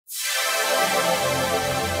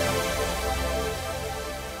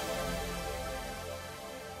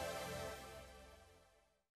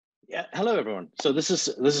Hello, everyone. So this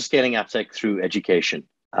is scaling AppSec through education.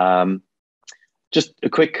 Just a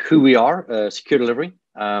quick who we are, secure delivery.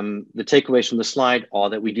 The takeaways from the slide are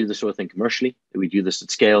that we do this sort of thing commercially, that we do this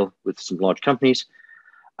at scale with some large companies,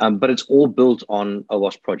 but it's all built on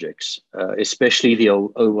OWASP projects, especially the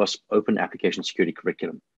OWASP Open Application Security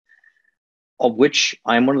Curriculum, of which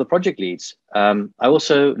I'm one of the project leads. I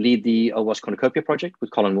also lead the OWASP Cornucopia project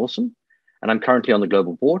with Colin Wilson, and I'm currently on the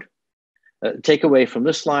global board. Takeaway from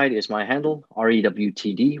this slide is my handle,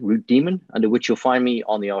 REWTD, Root Demon, under which you'll find me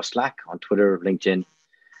on the Slack, on Twitter, LinkedIn.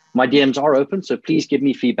 My DMs are open, so please give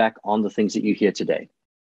me feedback on the things that you hear today.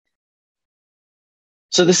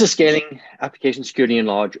 So this is scaling application security in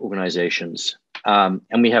large organizations, and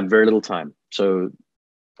we have very little time. So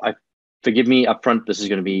forgive me upfront, this is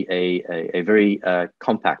going to be a very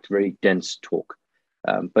compact, very dense talk,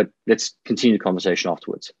 but let's continue the conversation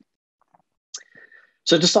afterwards.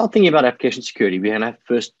 So to start thinking about application security, we have to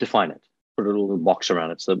first define it, put a little box around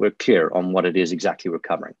it so that we're clear on what it is exactly we're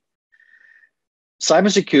covering.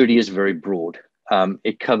 Cybersecurity is very broad.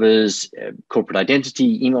 It covers corporate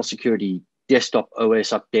identity, email security, desktop OS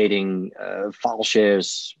updating, file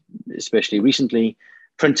shares, especially recently,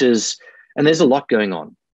 printers, and there's a lot going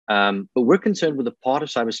on. But we're concerned with the part of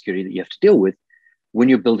cybersecurity that you have to deal with when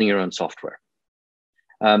you're building your own software.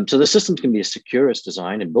 So the systems can be as secure as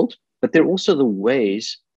designed and built, but they're also the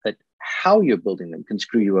ways that how you're building them can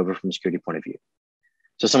screw you over from a security point of view.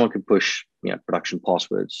 So someone could push production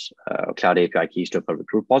passwords or cloud API keys to a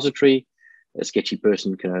public repository. A sketchy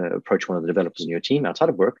person can approach one of the developers in your team outside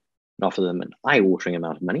of work and offer them an eye-watering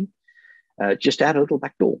amount of money. Just add a little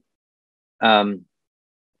backdoor.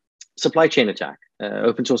 Supply chain attack.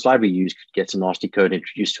 Open source library you use could get some nasty code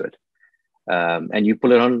introduced to it. And you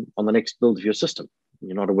pull it on the next build of your system.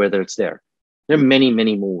 You're not aware that it's there. There are many,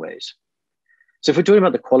 many more ways. So if we're talking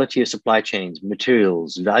about the quality of supply chains,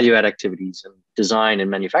 materials, value-add activities, and design and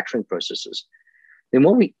manufacturing processes, then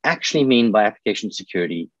what we actually mean by application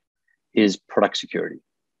security is product security.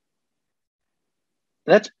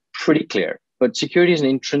 That's pretty clear, but security is an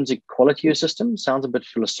intrinsic quality of a system sounds a bit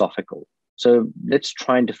philosophical. So let's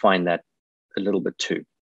try and define that a little bit too.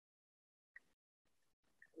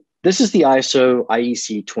 This is the ISO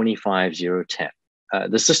IEC 25010.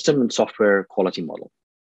 The system and software quality model.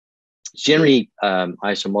 Generally,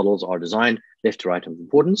 ISO models are designed left to right of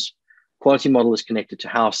importance. Quality model is connected to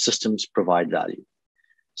how systems provide value.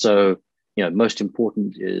 So, most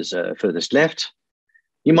important is furthest left.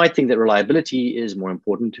 You might think that reliability is more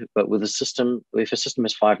important, but with a system, if a system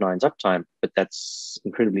has 5 nines uptime, but that's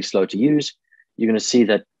incredibly slow to use, you're going to see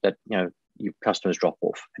that your customers drop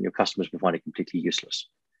off and your customers will find it completely useless.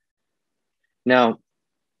 Now,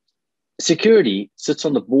 security sits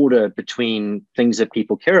on the border between things that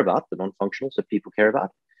people care about, the non-functionals that people care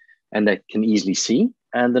about, and that can easily see,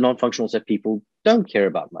 and the non-functionals that people don't care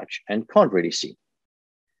about much and can't really see.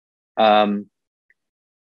 For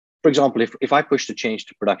example, if I pushed a change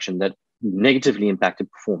to production that negatively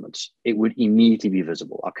impacted performance, it would immediately be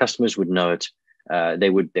visible. Our customers would know it.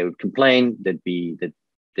 They would complain. They'd be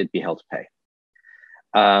held to pay.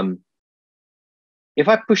 If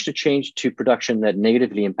I pushed a change to production that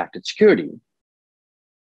negatively impacted security,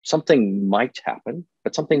 something might happen,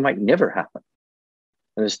 but something might never happen.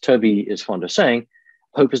 And as Toby is fond of saying,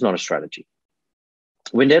 hope is not a strategy.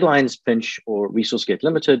 When deadlines pinch or resources get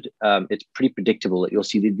limited, it's pretty predictable that you'll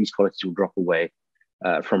see that these qualities will drop away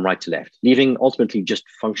from right to left, leaving ultimately just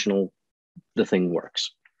functional, the thing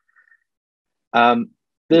works.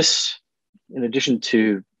 This, in addition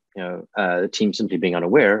to the team simply being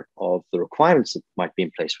unaware of the requirements that might be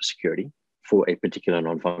in place for security for a particular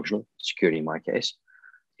non-functional security in my case,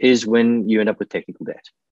 is when you end up with technical debt.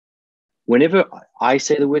 Whenever I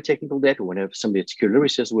say the word technical debt, or whenever somebody at secure delivery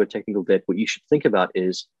says the word technical debt, what you should think about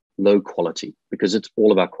is low quality, because it's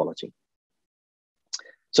all about quality.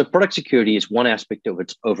 So product security is one aspect of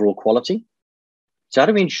its overall quality. So how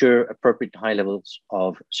do we ensure appropriate high levels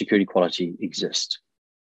of security quality exist?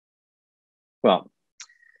 Well,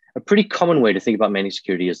 a pretty common way to think about managed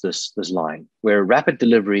security is this line, where rapid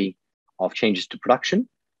delivery of changes to production,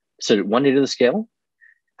 so at one end of the scale,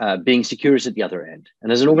 being secure is at the other end.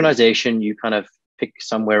 And as an organization, you kind of pick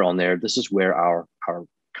somewhere on there. This is where our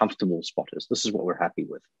comfortable spot is. This is what we're happy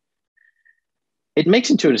with. It makes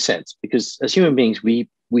intuitive sense because as human beings, we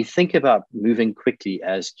think about moving quickly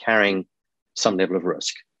as carrying some level of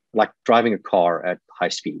risk, like driving a car at high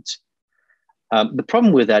speeds. The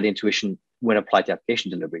problem with that intuition when applied to application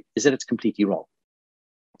delivery is that it's completely wrong.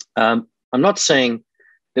 I'm not saying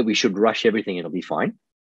that we should rush everything, it'll be fine,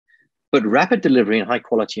 but rapid delivery and high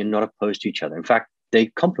quality are not opposed to each other. In fact, they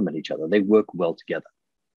complement each other. They work well together.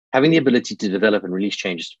 Having the ability to develop and release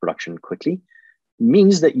changes to production quickly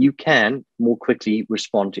means that you can more quickly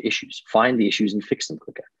respond to issues, find the issues and fix them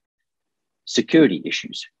quicker. Security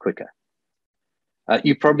issues quicker.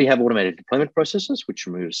 You probably have automated deployment processes, which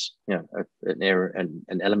removes an error and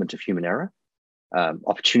an element of human error,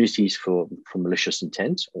 opportunities for malicious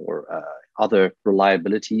intent or other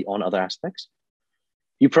reliability on other aspects.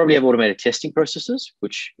 You probably have automated testing processes,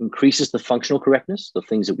 which increases the functional correctness, the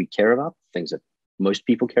things that we care about, things that most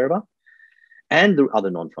people care about, and the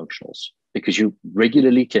other non-functionals, because you're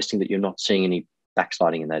regularly testing that you're not seeing any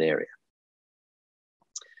backsliding in that area.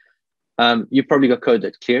 You've probably got code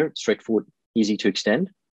that's clear, straightforward, easy to extend.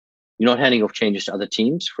 You're not handing off changes to other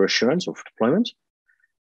teams for assurance or for deployment.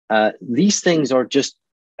 These things are just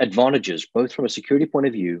advantages, both from a security point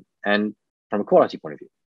of view and from a quality point of view.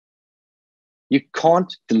 You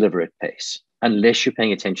can't deliver at pace unless you're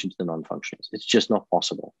paying attention to the non-functionals. It's just not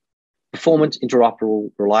possible. Performant,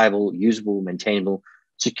 interoperable, reliable, usable, maintainable,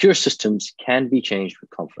 secure systems can be changed with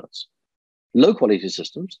confidence. Low quality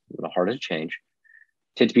systems, that are harder to change,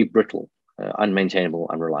 tend to be brittle, unmaintainable,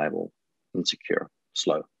 unreliable, insecure,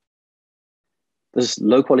 slow. This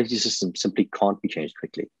low quality system simply can't be changed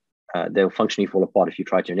quickly. They'll functionally fall apart if you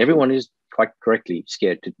try to, and everyone is quite correctly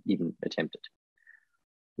scared to even attempt it.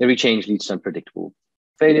 Every change leads to unpredictable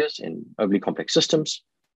failures in overly complex systems.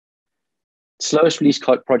 Slowest release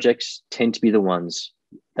projects tend to be the ones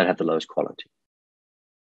that have the lowest quality.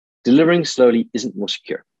 Delivering slowly isn't more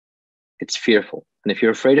secure. It's fearful. And if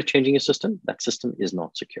you're afraid of changing a system, that system is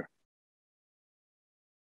not secure.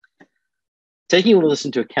 Taking all of this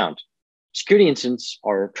into account, security incidents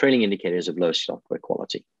are trailing indicators of low software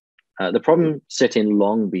quality. The problem set in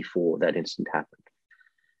long before that incident happened.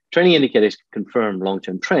 Trailing indicators confirm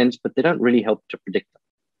long-term trends, but they don't really help to predict them.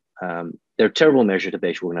 They're a terrible measure to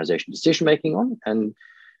base your organization decision-making on, and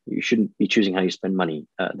you shouldn't be choosing how you spend money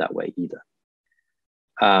that way either.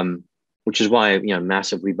 Which is why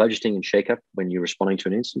massive rebudgeting and shakeup when you're responding to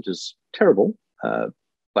an incident is terrible,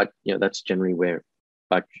 but that's generally where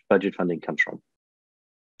budget funding comes from.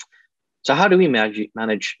 So how do we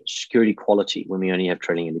manage security quality when we only have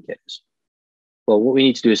trailing indicators? Well, what we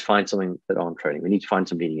need to do is find something that aren't trailing. We need to find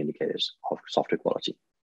some leading indicators of software quality.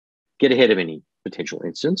 Get ahead of any potential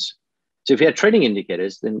incidents. So if we had trailing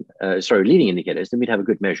indicators, then leading indicators, then we'd have a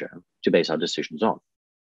good measure to base our decisions on.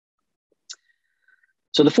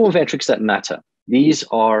 So the four metrics that matter, these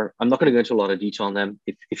are, I'm not going to go into a lot of detail on them.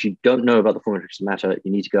 If you don't know about the four metrics that matter,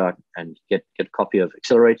 you need to go out and get a copy of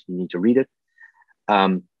Accelerate. You need to read it.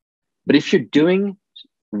 But if you're doing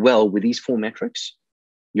well with these four metrics,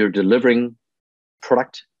 you're delivering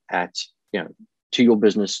product to your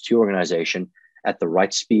business, to your organization at the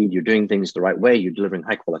right speed, you're doing things the right way, you're delivering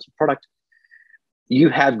high quality product, you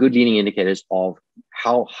have good leading indicators of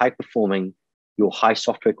how high performing your high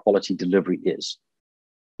software quality delivery is.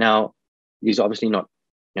 Now, these are obviously not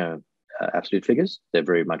absolute figures, they're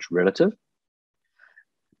very much relative.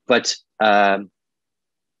 But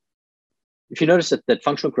if you notice that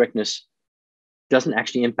functional correctness doesn't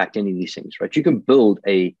actually impact any of these things, right? You can build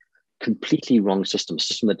a completely wrong system, a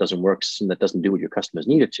system that doesn't work, a system that doesn't do what your customers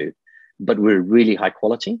need it to, but we're really high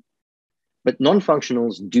quality. But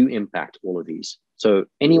non-functionals do impact all of these. So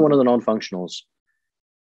any one of the non-functionals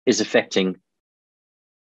is affecting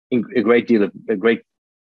a great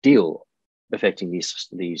deal affecting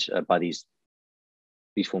these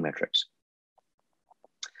four metrics.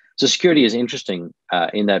 So security is interesting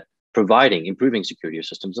in that improving security of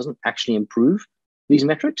systems doesn't actually improve these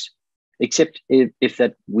metrics, except if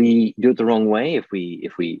that we do it the wrong way. If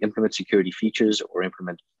we implement security features or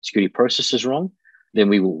implement security processes wrong, then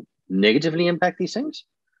we will negatively impact these things.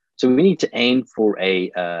 So we need to aim for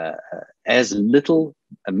a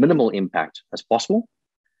minimal impact as possible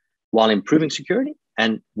while improving security,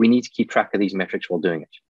 and we need to keep track of these metrics while doing it.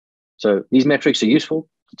 So these metrics are useful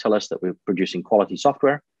to tell us that we're producing quality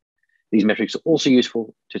software. These metrics are also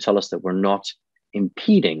useful to tell us that we're not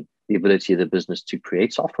impeding the ability of the business to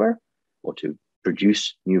create software or to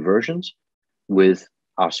produce new versions with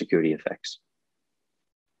our security effects.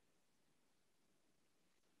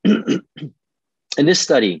 In this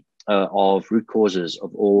study of root causes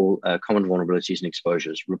of all common vulnerabilities and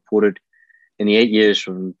exposures reported in the 8 years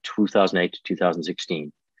from 2008 to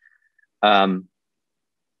 2016,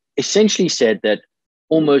 essentially said that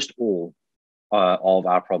almost all of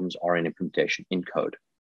our problems are in implementation, in code.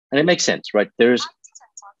 And it makes sense, right? There's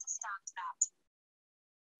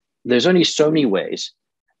only so many ways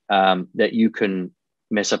that you can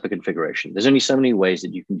mess up a configuration. There's only so many ways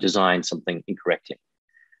that you can design something incorrectly.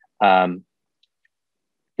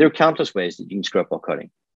 There are countless ways that you can screw up while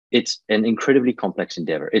coding. It's an incredibly complex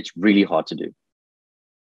endeavor. It's really hard to do.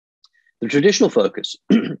 The traditional focus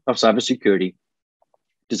of cybersecurity,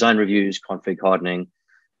 design reviews, config hardening,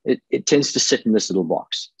 it tends to sit in this little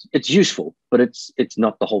box. It's useful, but it's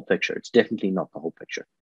not the whole picture. It's definitely not the whole picture.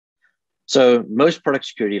 So most product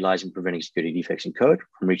security lies in preventing security defects in code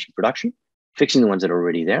from reaching production, fixing the ones that are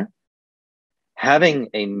already there, having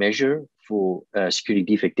a measure for security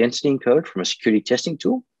defect density in code from a security testing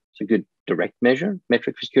tool. It's a good direct metric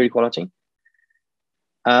for security quality.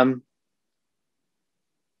 But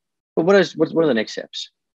what are the next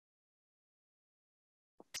steps?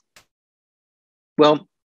 Well,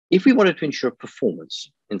 if we wanted to ensure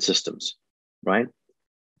performance in systems, right?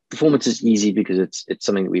 Performance is easy because it's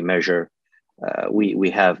something that we measure.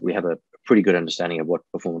 We have a pretty good understanding of what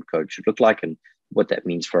performant code should look like and what that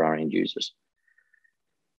means for our end users.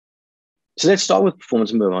 So let's start with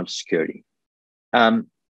performance and move on to security.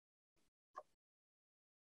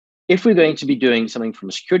 If we're going to be doing something from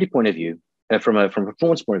a security point of view, from a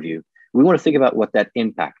performance point of view, we want to think about what that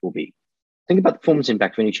impact will be. Think about the performance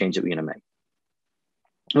impact of any change that we're going to make.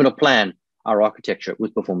 We're going to plan our architecture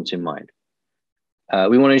with performance in mind.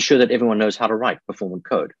 We want to ensure that everyone knows how to write performant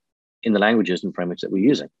code in the languages and frameworks that we're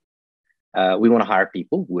using. We want to hire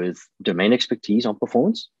people with domain expertise on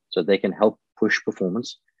performance so they can help push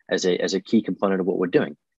performance as a key component of what we're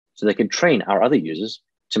doing. So they can train our other users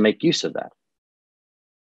to make use of that.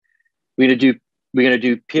 We're going to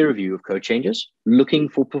do peer review of code changes, looking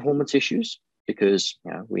for performance issues, because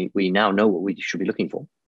we now know what we should be looking for.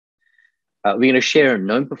 We're going to share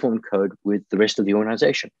known performant code with the rest of the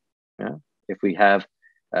organization. If we have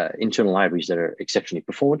internal libraries that are exceptionally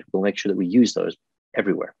performant, we'll make sure that we use those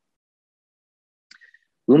everywhere.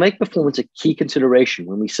 We'll make performance a key consideration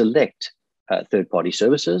when we select third-party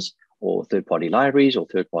services or third-party libraries or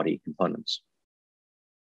third-party components.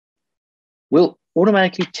 We'll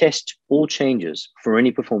automatically test all changes for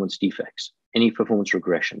any performance defects, any performance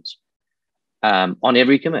regressions on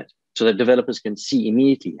every commit, so that developers can see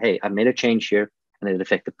immediately, hey, I made a change here and it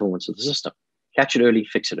affected the performance of the system. Catch it early,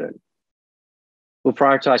 fix it early. We'll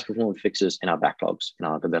prioritize performance fixes in our backlogs, in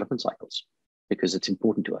our development cycles, because it's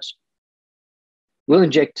important to us. We'll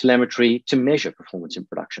inject telemetry to measure performance in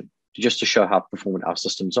production, just to show how performant our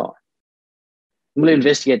systems are. We'll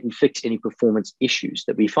investigate and fix any performance issues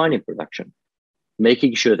that we find in production,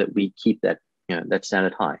 making sure that we keep that, that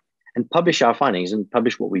standard high, and publish our findings and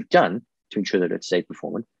publish what we've done to ensure that it stays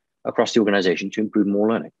performant across the organization to improve more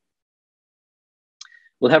learning.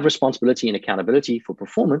 We'll have responsibility and accountability for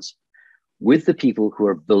performance with the people who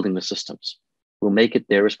are building the systems. We'll make it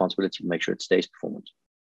their responsibility to make sure it stays performant.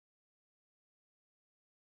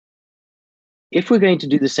 If we're going to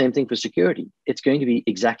do the same thing for security, it's going to be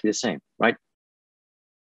exactly the same, right?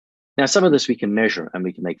 Now, some of this we can measure and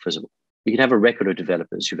we can make visible. We can have a record of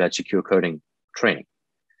developers who've had secure coding training.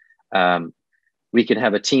 We can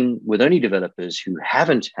have a team with only developers who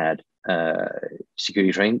haven't had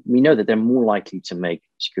security training. We know that they're more likely to make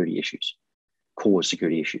security issues, cause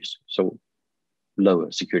security issues, so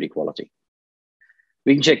lower security quality.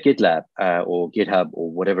 We can check GitLab or GitHub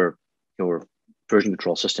or whatever your version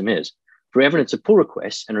control system is for evidence of pull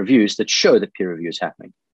requests and reviews that show that peer review is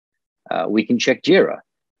happening. We can check Jira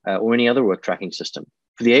or any other work tracking system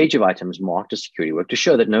for the age of items marked as security work to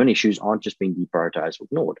show that known issues aren't just being deprioritized or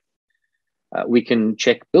ignored. We can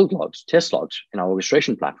check build logs, test logs in our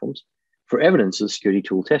orchestration platforms for evidence of security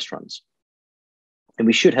tool test runs. And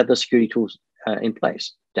we should have the security tools in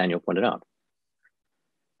place, Daniel pointed out.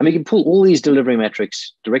 And we can pull all these delivery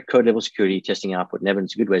metrics, direct code level security, testing output, and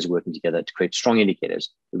evidence, good ways of working together to create strong indicators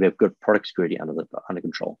that we have good product security under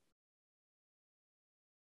control.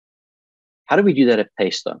 How do we do that at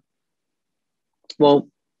pace, though? Well,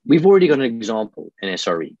 we've already got an example in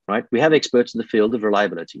SRE, right? We have experts in the field of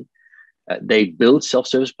reliability. They build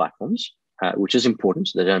self-service platforms, which is important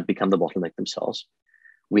so they don't become the bottleneck themselves.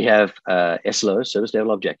 We have SLO, service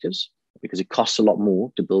level objectives, because it costs a lot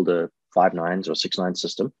more to build a 5 nines or 6 nines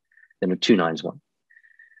system than a 2 nines one.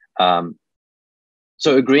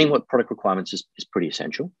 So agreeing what product requirements is pretty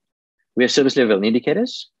essential. We have service level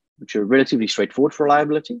indicators, which are relatively straightforward for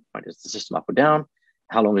reliability, right? Is the system up or down?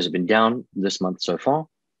 How long has it been down this month so far?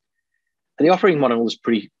 And the operating model is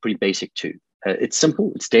pretty basic too. It's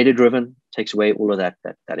simple, it's data-driven, takes away all of that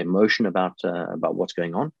emotion about what's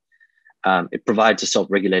going on. It provides a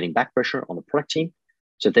self-regulating back pressure on the product team.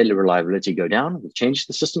 So if they let reliability go down, with changes to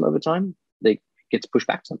the system over time, it gets pushed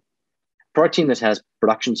back to them. Product team that has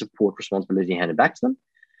production support responsibility handed back to them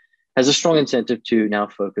has a strong incentive to now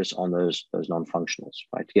focus on those non-functionals,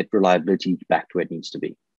 right? To get reliability back to where it needs to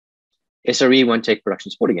be. SRE won't take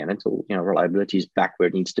production support again until reliability is back where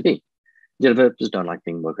it needs to be. Developers don't like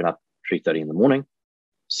being woken up 3:30 in the morning.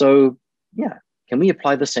 So yeah, can we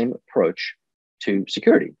apply the same approach to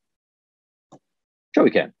security? Sure,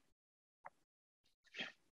 we can.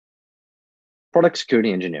 Product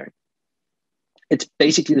security engineering. It's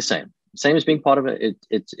basically the same. Same as being part of it.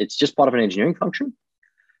 It's just part of an engineering function.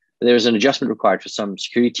 There's an adjustment required for some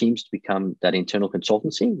security teams to become that internal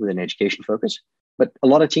consultancy with an education focus. But a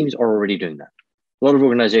lot of teams are already doing that. A lot of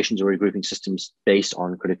organizations are regrouping systems based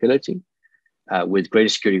on criticality with greater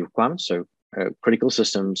security requirements. So critical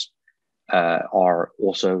systems have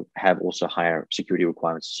also higher security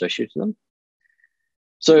requirements associated with them.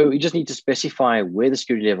 So you just need to specify where the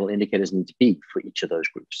security level indicators need to be for each of those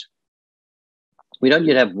groups. We don't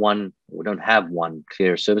have one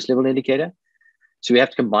clear service level indicator. So we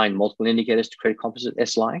have to combine multiple indicators to create a composite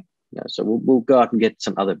SLI. So we'll go out and get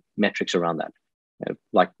some other metrics around that,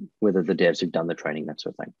 like whether the devs have done the training, that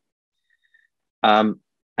sort of thing.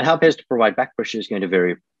 And how best to provide back pressure is going to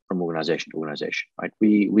vary from organization to organization, right?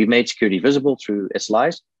 We've made security visible through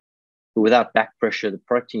SLIs, but without back pressure, the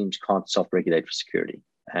product teams can't self-regulate for security.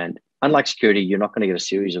 And unlike security, you're not going to get a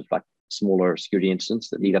series of like smaller security incidents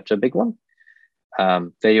that lead up to a big one.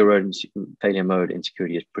 Failure mode in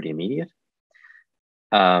security is pretty immediate.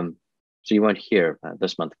 So you won't hear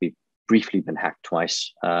this month we've briefly been hacked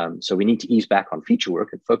twice. So we need to ease back on feature work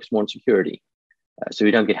and focus more on security, so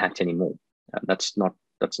we don't get hacked anymore. That's not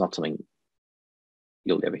something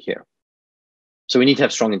you'll ever hear. So we need to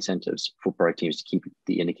have strong incentives for product teams to keep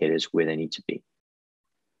the indicators where they need to be.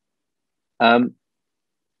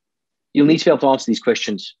 You'll need to be able to answer these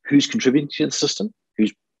questions: who's contributing to the system,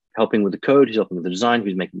 who's helping with the code, who's helping with the design,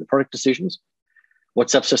 who's making the product decisions, what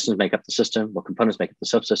subsystems make up the system, what components make up the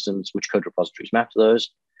subsystems, which code repositories map to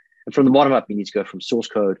those. And from the bottom up, you need to go from source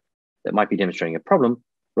code that might be demonstrating a problem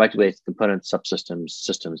right away to components, subsystems,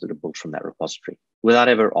 systems that are built from that repository without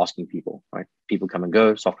ever asking people, right? People come and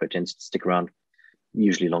go, software tends to stick around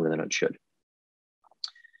usually longer than it should.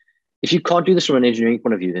 If you can't do this from an engineering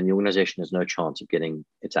point of view, then the organization has no chance of getting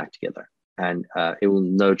its act together, and it will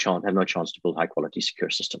have no chance to build high quality secure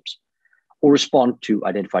systems or respond to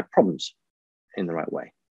identified problems in the right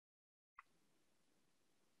way.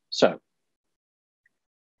 So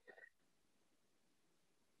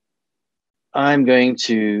I'm going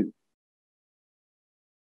to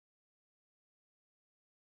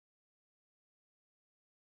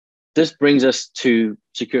this brings us to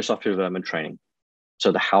secure software development training.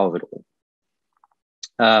 So the how of it all.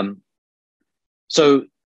 So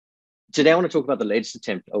today I want to talk about the latest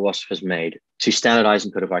attempt OWASP has made to standardize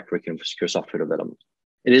and codify curriculum for secure software development.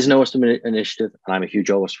 It is an OWASP initiative, and I'm a huge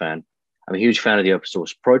OWASP fan. I'm a huge fan of the open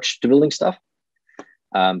source approach to building stuff,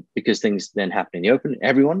 because things then happen in the open.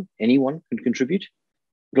 Anyone can contribute.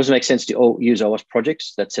 It also makes sense to use OWASP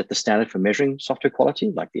projects that set the standard for measuring software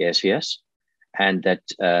quality, like the ASVS, and that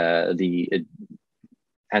the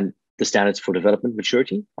standards for development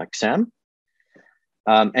maturity, like SAM,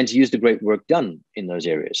 and to use the great work done in those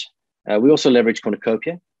areas. We also leverage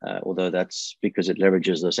cornucopia, although that's because it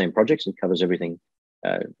leverages the same projects and covers everything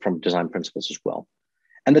from design principles as well.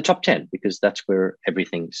 And the top 10, because that's where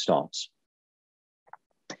everything starts.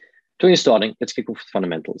 Starting, let's kick off with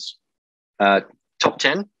fundamentals. Top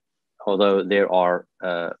 10, although there are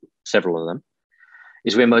several of them,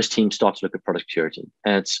 is where most teams start to look at product security.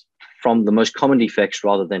 And it's from the most common defects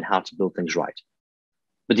rather than how to build things right.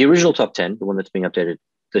 But the original top 10, the one that's being updated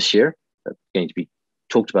this year, that's going to be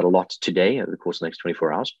talked about a lot today over the course of the next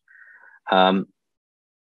 24 hours,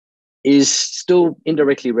 is still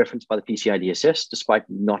indirectly referenced by the PCI DSS, despite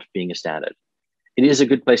not being a standard. It is a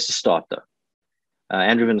good place to start, though.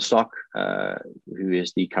 Andrew Van Stock, who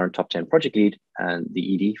is the current top 10 project lead and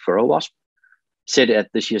the ED for OWASP, said at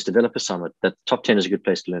this year's Developer Summit that top 10 is a good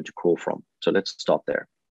place to learn to crawl from. So let's start there.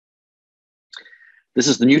 This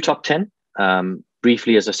is the new top 10.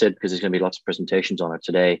 Briefly, as I said, because there's going to be lots of presentations on it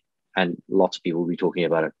today, and lots of people will be talking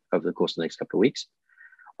about it over the course of the next couple of weeks,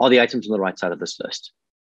 are the items on the right side of this list.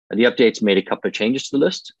 And the updates made a couple of changes to the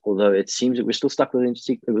list, although it seems that we're still stuck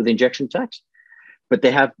with injection attacks, but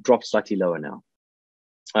they have dropped slightly lower now.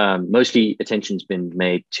 Mostly attention's been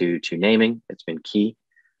made to naming. It's been key.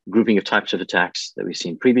 Grouping of types of attacks that we've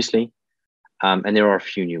seen previously. And there are a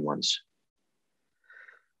few new ones.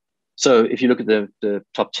 So if you look at the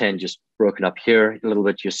top 10 just broken up here a little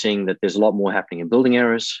bit, you're seeing that there's a lot more happening in building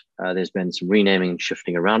errors. There's been some renaming and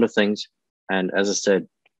shifting around of things. And as I said,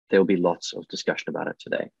 there'll be lots of discussion about it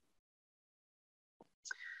today.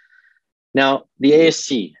 Now, the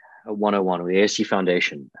ASC 101, or the ASC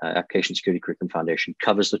Foundation, Application Security Curriculum Foundation,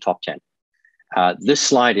 covers the top 10. This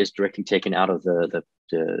slide is directly taken out of the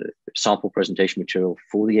sample presentation material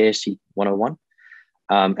for the ASC 101.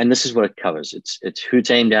 And this is what it covers. It's who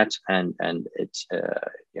it's aimed at, and it's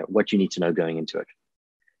what you need to know going into it.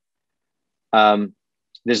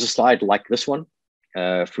 There's a slide like this one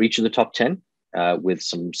for each of the top 10 with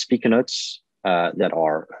some speaker notes that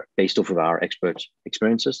are based off of our expert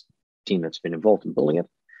experiences, team that's been involved in building it.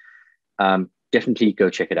 Definitely go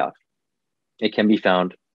check it out. It can be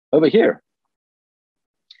found over here.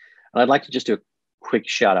 And I'd like to just do a quick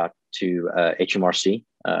shout out to HMRC,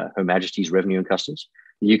 Her Majesty's Revenue and Customs,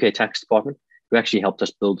 the UK Tax Department, who actually helped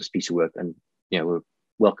us build this piece of work. And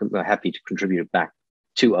we're happy to contribute it back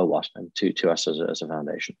to OWASP and to us as a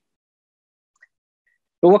foundation.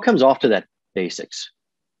 But what comes after that basics?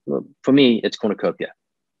 Well, for me, it's cornucopia.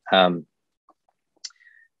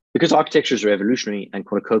 Because architectures are evolutionary and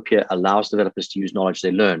cornucopia allows developers to use knowledge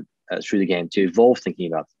they learn through the game to evolve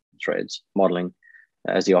thinking about threads, modeling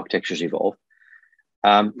as the architectures evolve.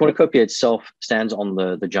 Cornucopia itself stands on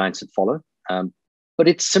the giants that follow, but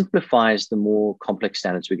it simplifies the more complex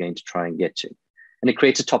standards we're going to try and get to. And it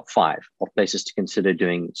creates a top 5 of places to consider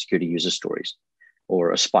doing security user stories,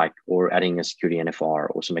 or a spike, or adding a security NFR,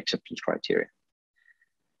 or some acceptance criteria.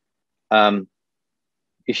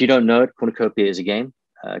 If you don't know it, Cornucopia is a game,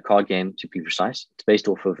 a card game to be precise. It's based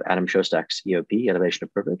off of Adam Shostak's EOP, Elevation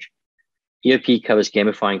of Privilege. EOP covers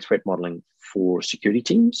gamifying threat modeling for security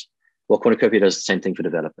teams, while Cornucopia does the same thing for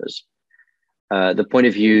developers. The point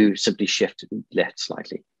of view simply shifted left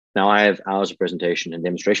slightly. Now I have hours of presentation and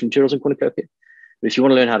demonstration materials in Cornucopia. But if you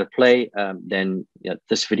want to learn how to play, then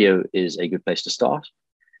this video is a good place to start.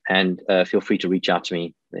 And feel free to reach out to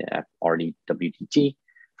me at RDWDT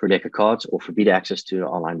for a deck of cards or for beta access to the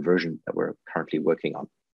online version that we're currently working on.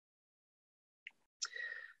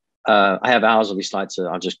 I have hours of these slides, so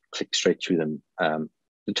I'll just click straight through them.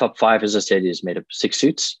 The top 5, as I said, is made of 6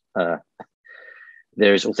 suits.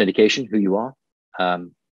 There's authentication, who you are,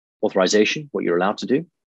 authorization, what you're allowed to do,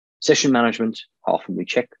 session management, how often we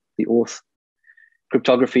check the auth,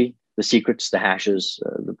 cryptography, the secrets, the hashes,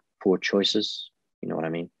 the poor choices, you know what I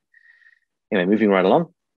mean? Anyway, moving right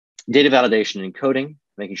along. Data validation and encoding,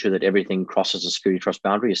 making sure that everything crosses the security trust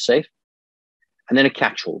boundary is safe. And then a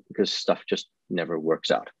catch-all, because stuff just never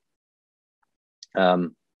works out.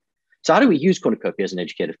 So how do we use Cornucopia as an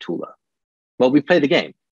educative tool, though? Well, we play the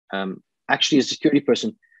game. Actually, as a security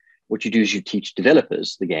person, what you do is you teach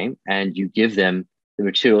developers the game, and you give them the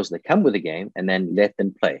materials that come with the game, and then let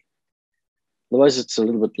them play. Otherwise, it's a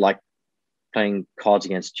little bit like playing Cards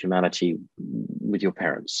Against Humanity with your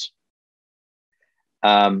parents.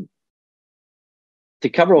 To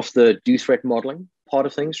cover off the do threat modeling part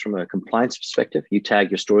of things from a compliance perspective, you tag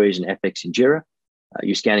your stories in Epics in Jira,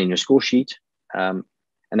 you scan in your score sheet, and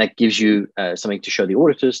that gives you something to show the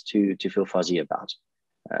auditors to feel fuzzy about,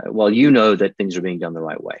 while you know that things are being done the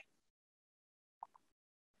right way.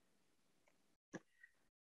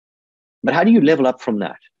 But how do you level up from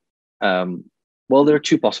that? Well, there are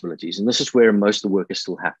 2 possibilities, and this is where most of the work is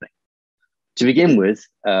still happening. To begin with,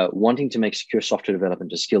 wanting to make secure software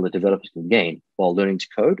development a skill that developers can gain while learning to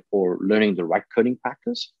code or learning the right coding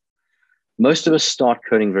practice. Most of us start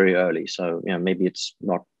coding very early, so maybe it's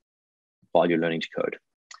not while you're learning to code.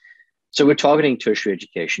 So we're targeting tertiary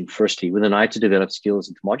education, firstly, with an eye to develop skills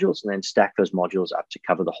into modules and then stack those modules up to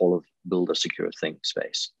cover the whole of build a secure thing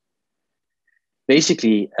space.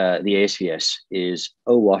 Basically, the ASVS is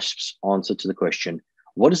OWASP's answer to the question,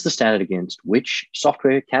 what is the standard against which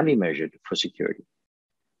software can be measured for security?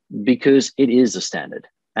 Because it is a standard.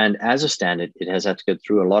 And as a standard, it has had to go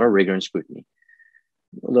through a lot of rigor and scrutiny.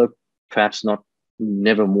 Although perhaps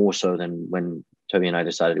never more so than when Toby and I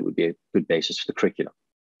decided it would be a good basis for the curriculum.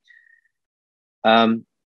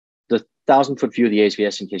 The 1,000-foot view of the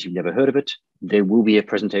ASVS, in case you've never heard of it, there will be a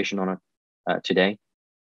presentation on it today.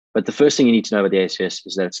 But the first thing you need to know about the ASVS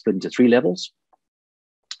is that it's split into 3 levels.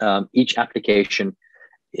 Each application,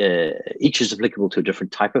 each is applicable to a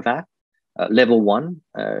different type of app. Level 1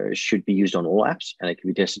 should be used on all apps, and it can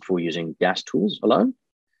be tested for using gas tools alone.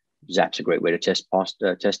 Zap's a great way to test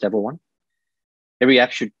level 1. Every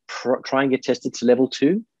app should try and get tested to level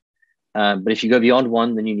 2. But if you go beyond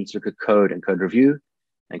 1, then you need to look at code and code review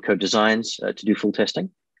and code designs to do full testing.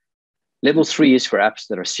 Level 3 is for apps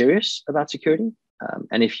that are serious about security.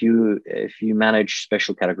 And if you manage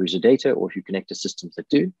special categories of data, or if you connect to systems that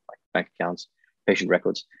do, like bank accounts, patient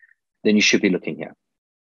records, then you should be looking here.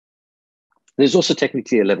 There's also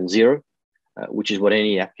technically a level 0, which is what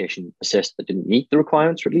any application assessed that didn't meet the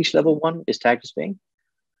requirements for at least level 1 is tagged as being.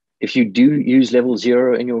 If you do use level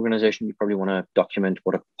 0 in your organization, you probably want to document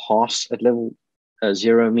what a pass at level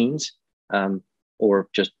 0 means, or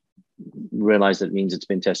just realize that it means it's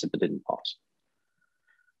been tested but didn't pass.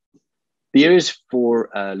 The areas for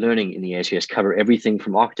learning in the ASVS cover everything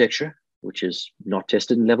from architecture, which is not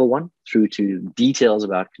tested in level 1, through to details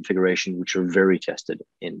about configuration, which are very tested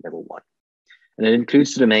in level 1. And it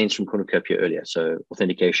includes the domains from cornucopia earlier, so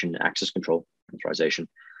authentication, access control, authorization,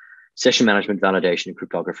 session management, validation, and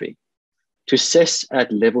cryptography. To assess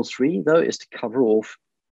at level 3, though, is to cover off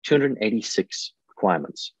 286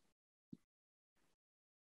 requirements.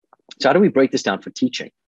 So how do we break this down for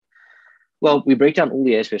teaching? Well, we break down all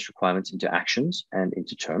the ASVS requirements into actions and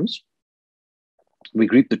into terms. We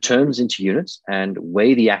group the terms into units and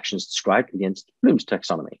weigh the actions described against Bloom's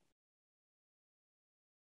taxonomy.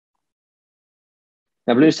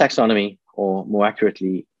 Now, Bloom's taxonomy, or more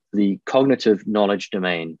accurately, the cognitive knowledge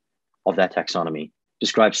domain of that taxonomy,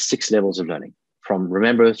 describes 6 levels of learning, from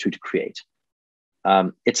remember through to create.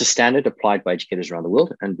 It's a standard applied by educators around the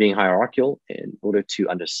world, and being hierarchical, in order to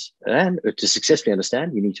understand, or to successfully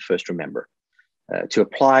understand, you need to first remember. To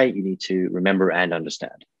apply, you need to remember and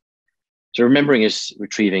understand. So remembering is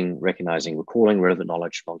retrieving, recognizing, recalling relevant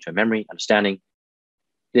knowledge, long-term memory, understanding.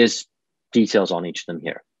 There's details on each of them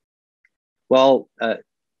here. While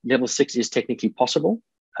level 6 is technically possible,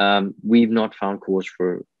 we've not found cause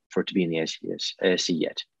for it to be in the ASC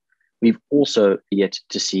yet. We've also yet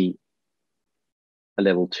to see a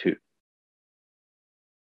level 2.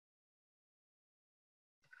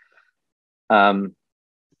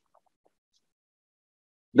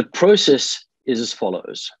 The process is as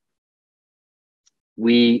follows.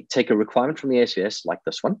 We take a requirement from the ASVS, like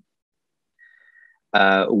this one.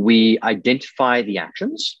 We identify the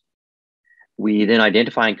actions. We then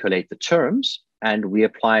identify and collate the terms, and we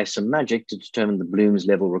apply some magic to determine the Bloom's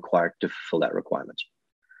level required to fulfill that requirement.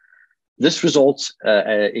 This results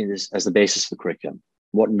as the basis for the curriculum.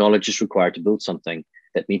 What knowledge is required to build something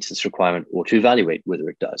that meets this requirement, or to evaluate whether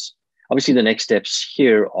it does. Obviously, the next steps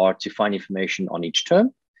here are to find information on each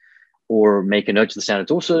term, or make a note to the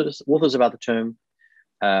standards authors about the term,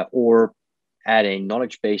 or add a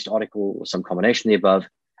knowledge-based article or some combination of the above,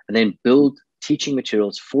 and then build teaching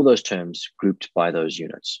materials for those terms grouped by those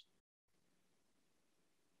units.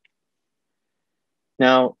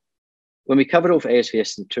 Now, when we covered off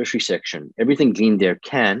ASVS in the tertiary section, everything gleaned there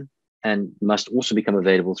can and must also become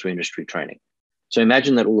available through industry training. So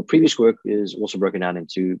imagine that all the previous work is also broken down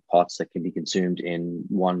into parts that can be consumed in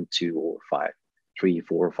 1, 2, or 5, 3,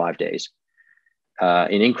 4, or 5 days,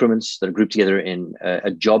 in increments that are grouped together in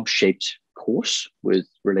a job-shaped course with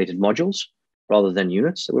related modules, rather than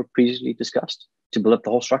units that were previously discussed to build up the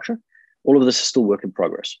whole structure. All of this is still work in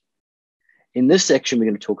progress. In this section, we're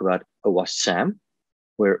going to talk about OWASP SAM,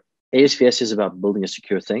 where ASVS is about building a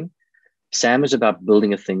secure thing. SAM is about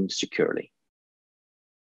building a thing securely.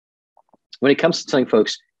 When it comes to telling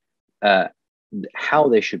folks how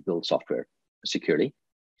they should build software securely,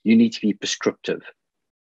 you need to be prescriptive,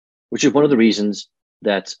 which is one of the reasons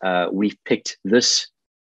that we've picked this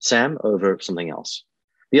SAM over something else.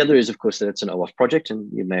 The other is, of course, that it's an OWASP project, and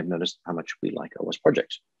you may have noticed how much we like OWASP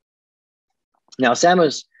projects. Now, SAM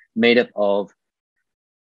is made up of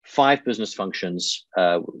 5 business functions,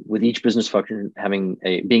 with each business function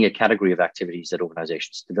being a category of activities that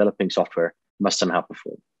organizations developing software must somehow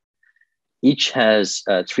perform. Each has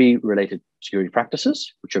 3 related security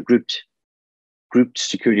practices, which are grouped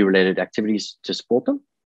security-related activities to support them.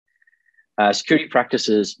 Security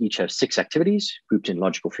practices each have 6 activities grouped in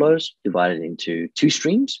logical flows, divided into 2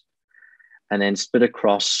 streams, and then split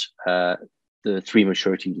across the 3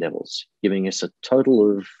 maturity levels, giving us a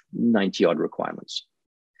total of 90-odd requirements.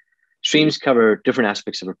 Streams cover different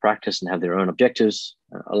aspects of a practice and have their own objectives,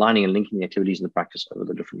 aligning and linking the activities in the practice over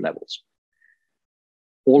the different levels.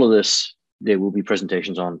 All of this, there will be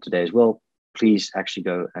presentations on today as well. Please actually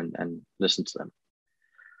go and listen to them.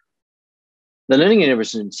 The learning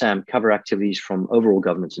enablers in SAM cover activities from overall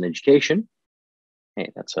governance and education. Hey,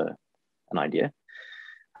 that's an idea.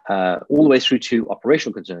 All the way through to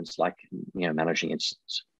operational concerns like managing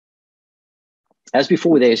incidents. As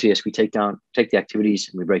before with ASVS, we take the activities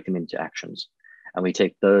and we break them into actions. And we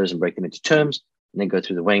take those and break them into terms and then go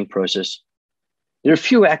through the weighing process. There are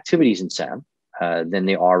fewer activities in SAM than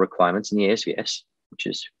there are requirements in the ASVS, which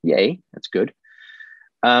is yay, that's good.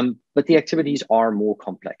 But the activities are more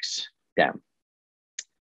complex. Damn.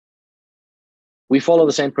 We follow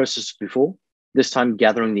the same process as before, this time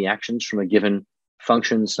gathering the actions from a given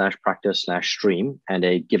function / practice / stream and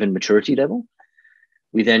a given maturity level.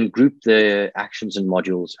 We then group the actions and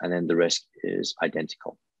modules, and then the rest is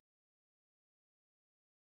identical.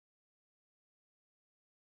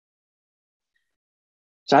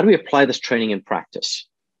 So how do we apply this training in practice?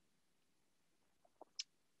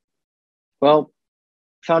 Well,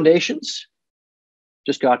 foundations,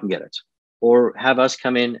 just go out and get it. or have us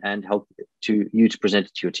come in and help you to present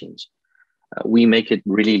it to your teams. We make it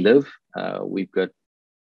really live. We've got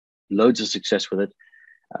loads of success with it.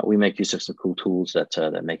 We make use of some cool tools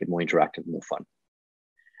that make it more interactive and more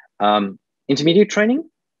fun. Intermediate training,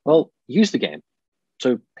 well, use the game.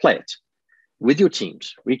 So play it with your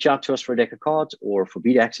teams. Reach out to us for a deck of cards or for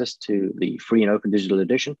beta access to the free and open digital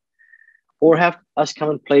edition, or have us come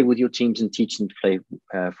and play with your teams and teach them to play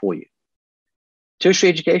for you. Tertiary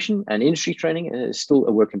education and industry training is still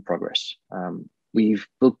a work in progress. We've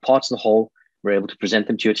built parts of the whole. We're able to present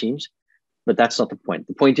them to your teams, but that's not the point.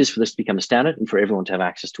 The point is for this to become a standard and for everyone to have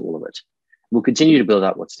access to all of it. We'll continue to build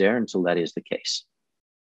out what's there until that is the case.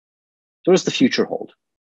 So what does the future hold?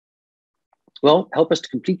 Well, help us to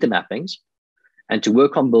complete the mappings and to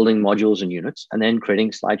work on building modules and units, and then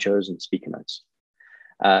creating slideshows and speaker notes.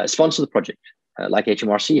 Sponsor the project, like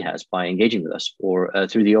HMRC has by engaging with us, or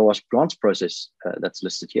through the OWASP grants process that's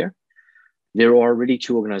listed here. There are already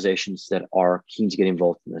 2 organizations that are keen to get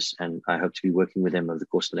involved in this, and I hope to be working with them over the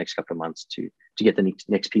course of the next couple of months to get the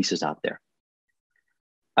next pieces out there.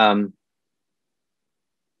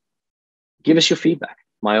 Give us your feedback.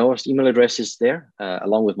 My OWASP email address is there,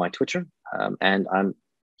 along with my Twitter, and I'm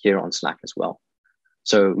here on Slack as well.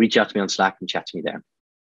 So reach out to me on Slack and chat to me there.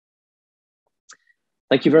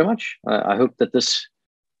 Thank you very much. I hope that this,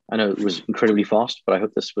 I know it was incredibly fast, but I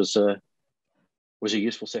hope this was a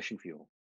useful session for you all.